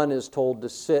the one is told to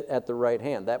sit at the right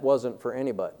hand. That wasn't for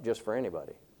anybody, just for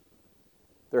anybody.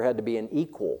 There had to be an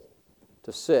equal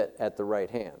to sit at the right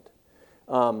hand.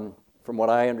 From what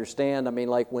I understand, I mean,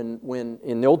 like when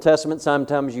in the Old Testament,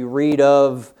 sometimes you read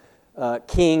of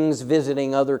kings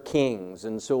visiting other kings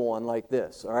and so on like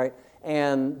this, all right?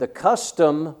 And the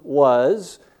custom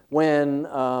was when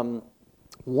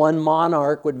one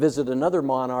monarch would visit another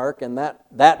monarch, and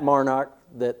that monarch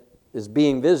that is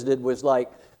being visited was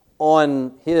like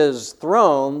on his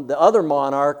throne, the other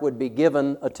monarch would be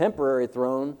given a temporary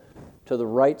throne to the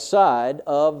right side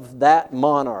of that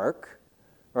monarch,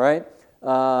 all right?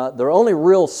 The only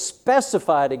real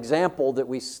specified example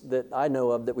that I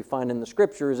know of that we find in the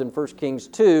Scripture is in 1 Kings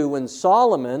 2, when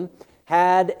Solomon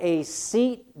had a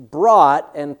seat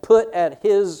brought and put at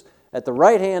the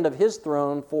right hand of his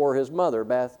throne for his mother,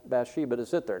 Bathsheba, to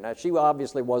sit there. Now, she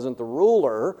obviously wasn't the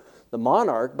ruler, the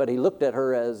monarch, but he looked at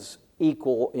her as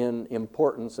equal in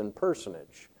importance and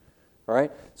personage. All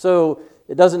right? So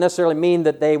it doesn't necessarily mean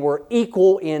that they were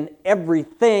equal in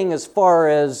everything as far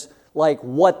as like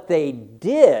what they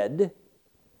did,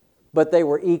 but they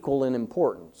were equal in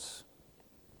importance.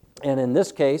 And in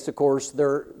this case, of course,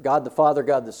 God the Father,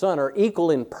 God the Son are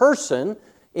equal in person,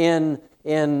 in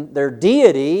their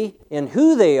deity, in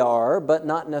who they are, but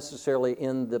not necessarily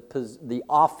in the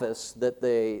office that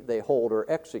they hold or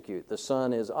execute. The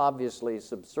Son is obviously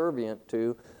subservient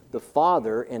to the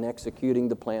Father in executing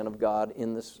the plan of God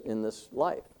in this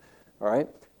life, all right,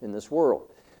 in this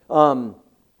world.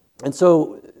 And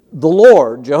so the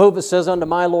Lord, Jehovah says unto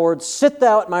my Lord, sit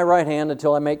thou at my right hand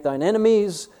until I make thine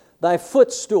enemies thy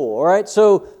footstool. All right,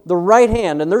 so the right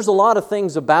hand, and there's a lot of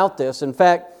things about this. In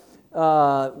fact,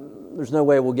 there's no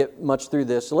way we'll get much through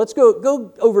this. So let's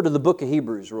go over to the book of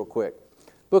Hebrews real quick.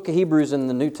 Book of Hebrews in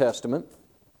the New Testament.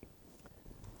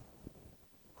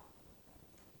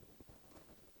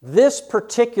 This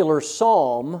particular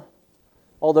psalm,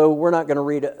 although we're not going to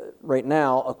read right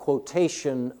now a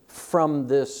quotation from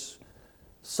this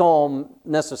psalm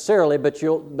necessarily, but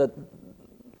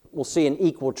we'll see an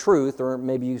equal truth, or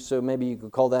maybe you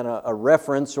could call that a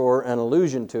reference or an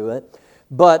allusion to it.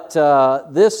 But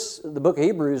the book of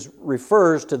Hebrews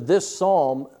refers to this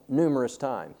psalm numerous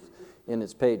times in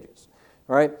its pages.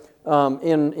 All right.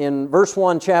 In verse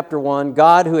 1, chapter 1,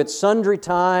 God, who at sundry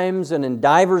times and in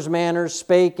divers manners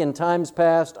spake in time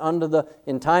past unto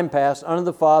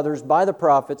the fathers by the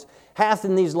prophets, hath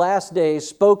in these last days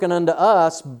spoken unto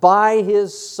us by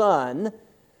His Son.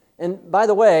 And by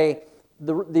the way,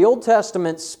 the Old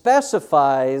Testament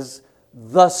specifies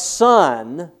the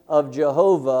Son of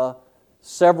Jehovah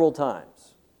several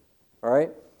times. All right?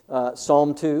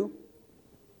 Psalm 2.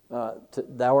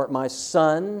 Thou art my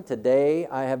son, today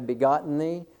I have begotten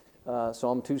thee.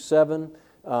 Psalm 2:7.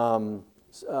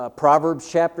 Proverbs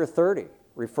chapter 30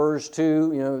 refers to,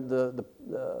 the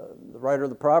writer of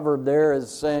the proverb there is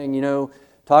saying,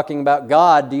 talking about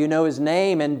God, do you know His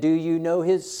name and do you know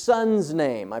His Son's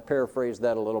name? I paraphrase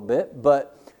that a little bit,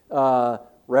 but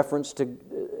reference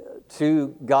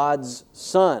to God's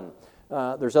Son.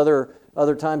 There's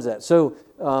other times that. So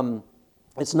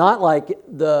it's not like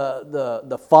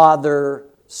the Father,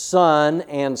 Son,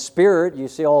 and Spirit. You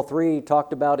see all three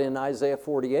talked about in Isaiah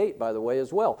 48, by the way,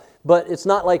 as well. But it's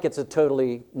not like it's a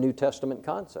totally New Testament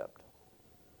concept.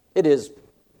 It is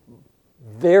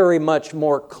very much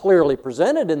more clearly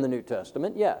presented in the New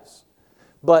Testament, yes.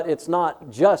 But it's not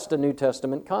just a New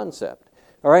Testament concept.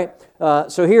 All right?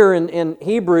 So here in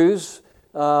Hebrews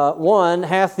 1,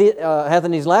 hath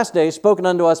in these last days spoken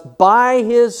unto us by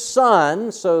His Son,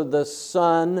 so the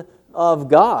Son of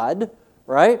God,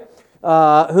 right?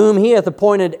 Whom He hath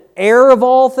appointed heir of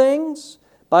all things,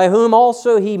 by whom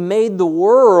also He made the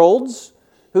worlds,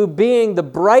 who being the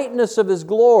brightness of His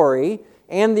glory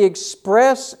and the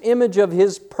express image of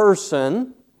His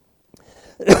person,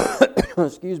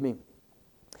 excuse me,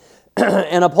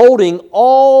 and upholding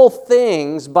all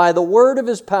things by the word of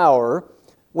His power,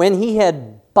 when He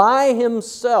had by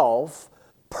Himself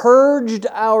purged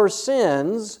our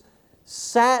sins,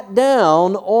 sat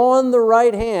down on the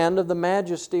right hand of the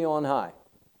Majesty on high.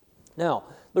 Now,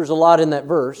 there's a lot in that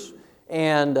verse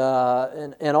and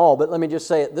all, but let me just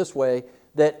say it this way,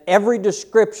 that every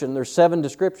description, there's 7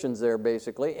 descriptions there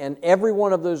basically, and every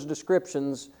one of those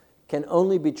descriptions can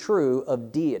only be true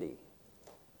of deity.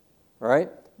 All right?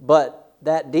 But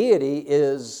that deity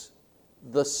is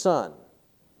the Son.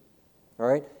 All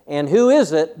right? And who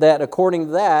is it that, according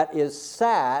to that, is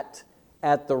sat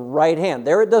at the right hand?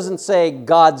 There it doesn't say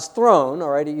God's throne,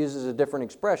 all right? It uses a different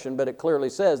expression, but it clearly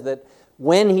says that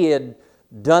when He had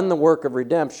done the work of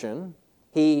redemption,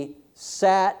 He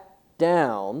sat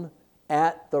down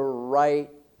at the right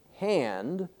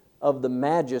hand of the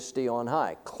Majesty on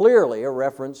high. Clearly a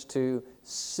reference to,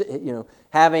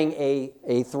 having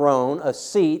a throne, a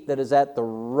seat that is at the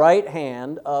right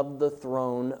hand of the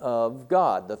throne of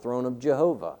God, the throne of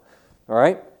Jehovah. All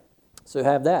right? So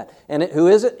have that. And who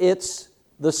is it? It's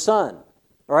the Son.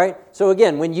 All right? So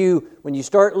again, when you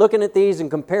start looking at these and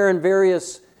comparing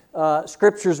various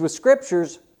Scriptures with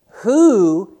Scriptures,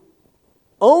 who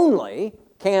only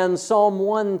can Psalm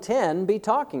 110 be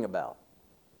talking about?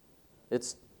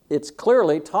 It's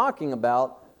clearly talking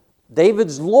about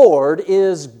David's Lord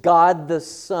is God the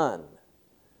Son.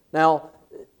 Now,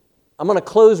 I'm going to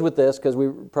close with this because we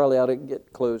probably ought to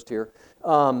get closed here.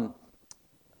 I'm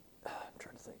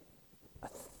trying to think.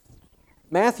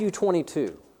 Matthew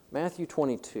 22. Matthew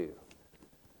 22.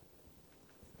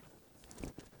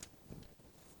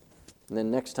 And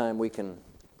then next time we can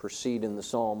proceed in the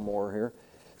psalm more here.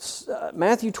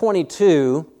 Matthew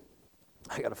 22,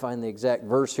 I got to find the exact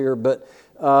verse here, but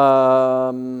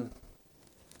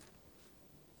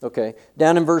okay,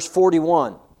 down in verse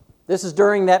 41. This is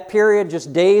during that period,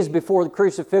 just days before the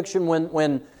crucifixion,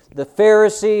 when the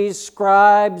Pharisees,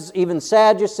 scribes, even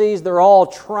Sadducees, they're all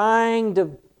trying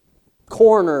to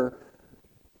corner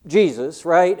Jesus,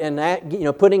 right? And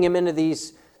putting Him into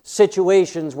these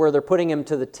situations where they're putting Him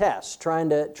to the test, trying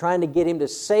to get Him to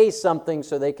say something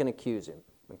so they can accuse Him.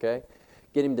 Okay?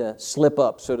 Get Him to slip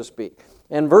up, so to speak.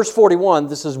 And verse 41,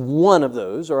 this is one of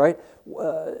those, all right?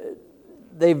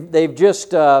 They've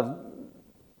just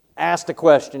asked a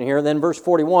question here. Then verse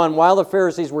 41, while the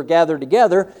Pharisees were gathered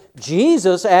together,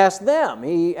 Jesus asked them,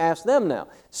 He asked them now,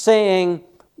 saying,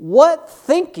 what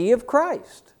think ye of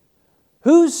Christ?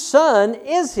 Whose son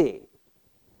is He?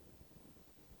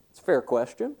 It's a fair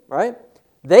question, right?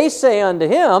 They say unto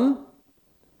Him,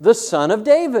 the Son of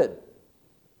David.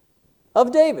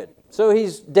 Of David. So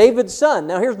He's David's son.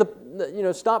 Now here's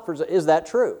stop for, is that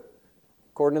true?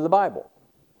 According to the Bible.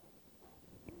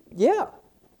 Yeah.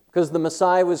 Because the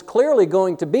Messiah was clearly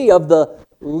going to be of the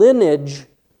lineage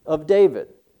of David.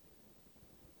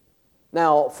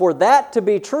 Now, for that to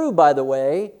be true, by the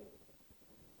way,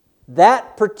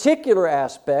 that particular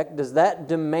aspect, does that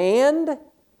demand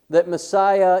that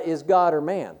Messiah is God or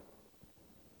man?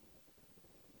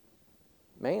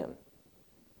 Man.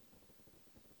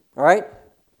 All right?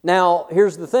 Now,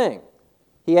 here's the thing.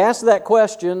 He asked that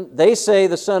question. They say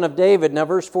the Son of David. Now,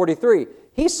 verse 43.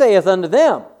 He saith unto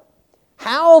them,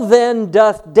 how then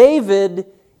doth David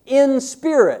in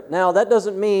spirit? Now, that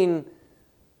doesn't mean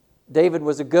David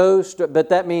was a ghost, but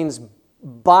that means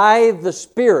by the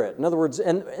Spirit. In other words,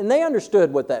 and they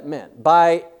understood what that meant.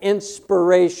 By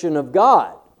inspiration of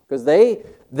God. Because they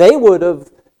would have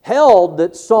held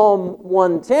that Psalm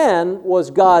 110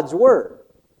 was God's Word.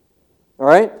 All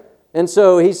right? And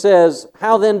so he says,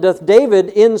 how then doth David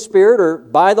in spirit or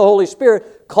by the Holy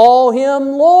Spirit call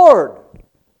him Lord?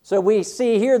 So we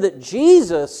see here that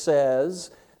Jesus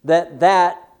says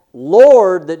that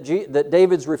Lord that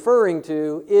David's referring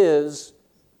to is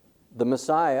the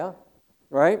Messiah,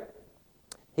 right?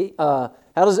 How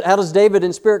does David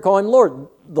in spirit call him Lord?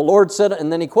 The Lord said,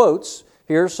 and then he quotes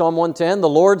here, Psalm 110, the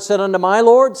Lord said unto my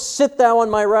Lord, sit thou on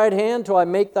my right hand till I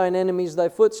make thine enemies thy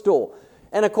footstool.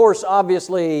 And of course,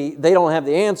 obviously, they don't have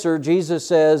the answer. Jesus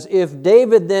says, if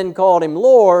David then called him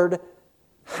Lord,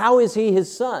 how is he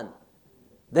his son?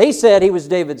 They said he was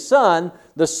David's son.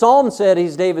 The psalm said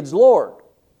he's David's Lord.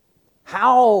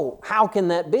 How can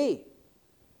that be?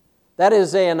 That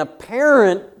is an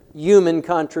apparent human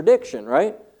contradiction,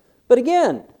 right? But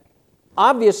again,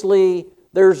 obviously,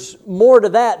 there's more to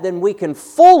that than we can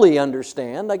fully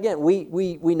understand. Again,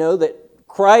 we know that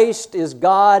Christ is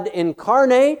God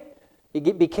incarnate. He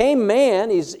became man.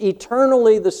 He's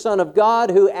eternally the Son of God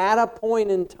who at a point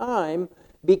in time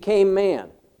became man.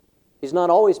 He's not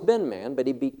always been man, but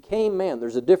he became man.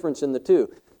 There's a difference in the two.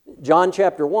 John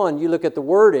chapter 1, you look at the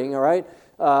wording, all right?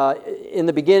 In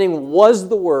the beginning was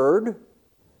the Word,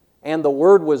 and the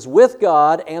Word was with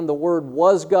God, and the Word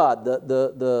was God.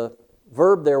 The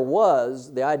verb there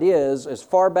was, the idea is, as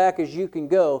far back as you can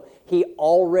go, He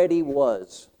already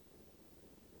was.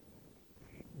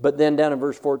 But then down in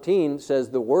verse 14 says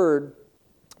the Word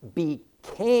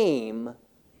became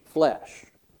flesh.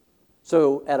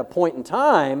 So at a point in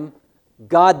time,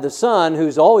 God the Son,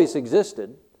 who's always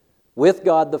existed, with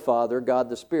God the Father, God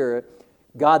the Spirit,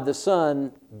 God the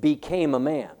Son became a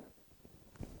man.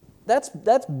 That's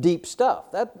deep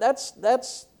stuff.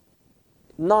 That's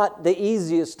not the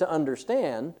easiest to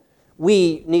understand.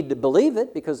 We need to believe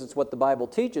it because it's what the Bible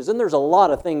teaches. And there's a lot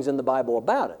of things in the Bible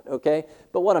about it, okay?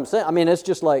 But what I'm saying, I mean, it's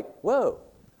just like, whoa,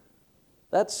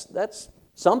 that's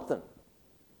something.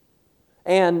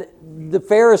 And the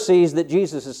Pharisees that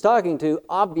Jesus is talking to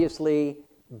obviously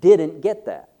didn't get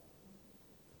that.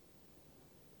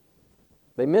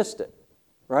 They missed it,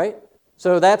 right?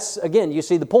 So that's, again, you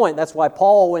see the point. That's why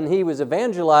Paul, when he was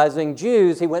evangelizing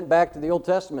Jews, he went back to the Old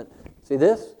Testament. See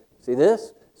this? See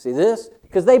this? See this?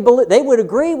 Because they would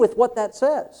agree with what that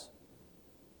says.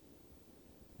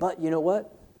 But you know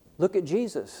what? Look at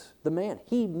Jesus, the man.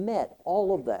 He met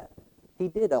all of that. He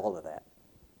did all of that.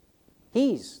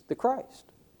 He's the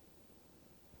Christ.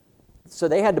 So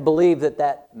they had to believe that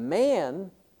that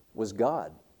man was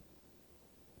God.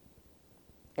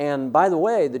 And by the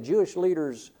way, the Jewish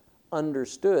leaders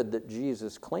understood that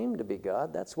Jesus claimed to be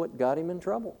God. That's what got him in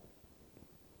trouble.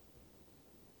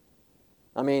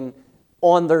 I mean,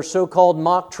 on their so-called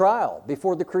mock trial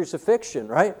before the crucifixion,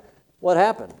 right? What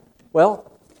happened?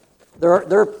 Well,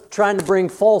 they're trying to bring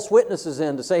false witnesses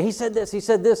in to say, he said this,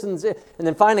 and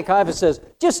then finally Caiaphas says,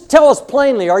 just tell us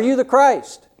plainly, are you the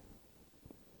Christ?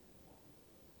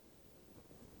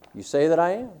 You say that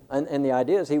I am. And the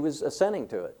idea is he was assenting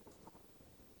to it.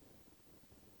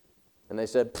 And they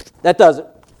said, that does it.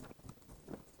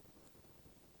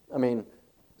 I mean,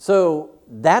 so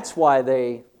that's why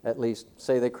they at least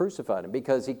say they crucified him,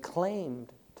 because he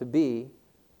claimed to be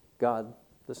God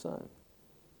the Son.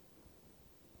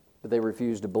 But they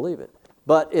refused to believe it.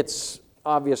 But it's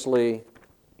obviously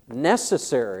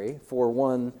necessary for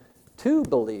one to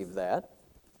believe that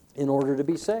in order to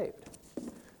be saved.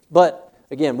 But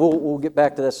again, we'll get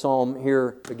back to this psalm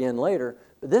here again later.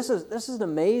 But this is an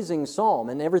amazing psalm,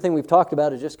 and everything we've talked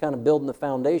about is just kind of building the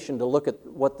foundation to look at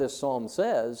what this psalm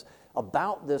says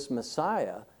about this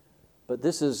Messiah. But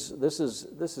this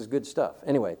is good stuff.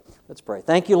 Anyway, let's pray.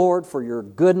 Thank you, Lord, for your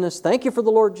goodness. Thank you for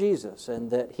the Lord Jesus, and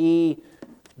that He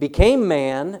became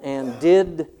man and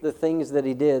did the things that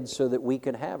He did so that we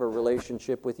could have a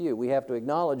relationship with you. We have to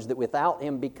acknowledge that without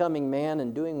Him becoming man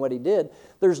and doing what He did,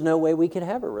 there's no way we can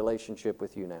have a relationship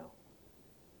with you now.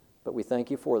 But we thank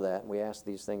you for that, and we ask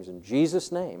these things in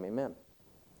Jesus' name. Amen.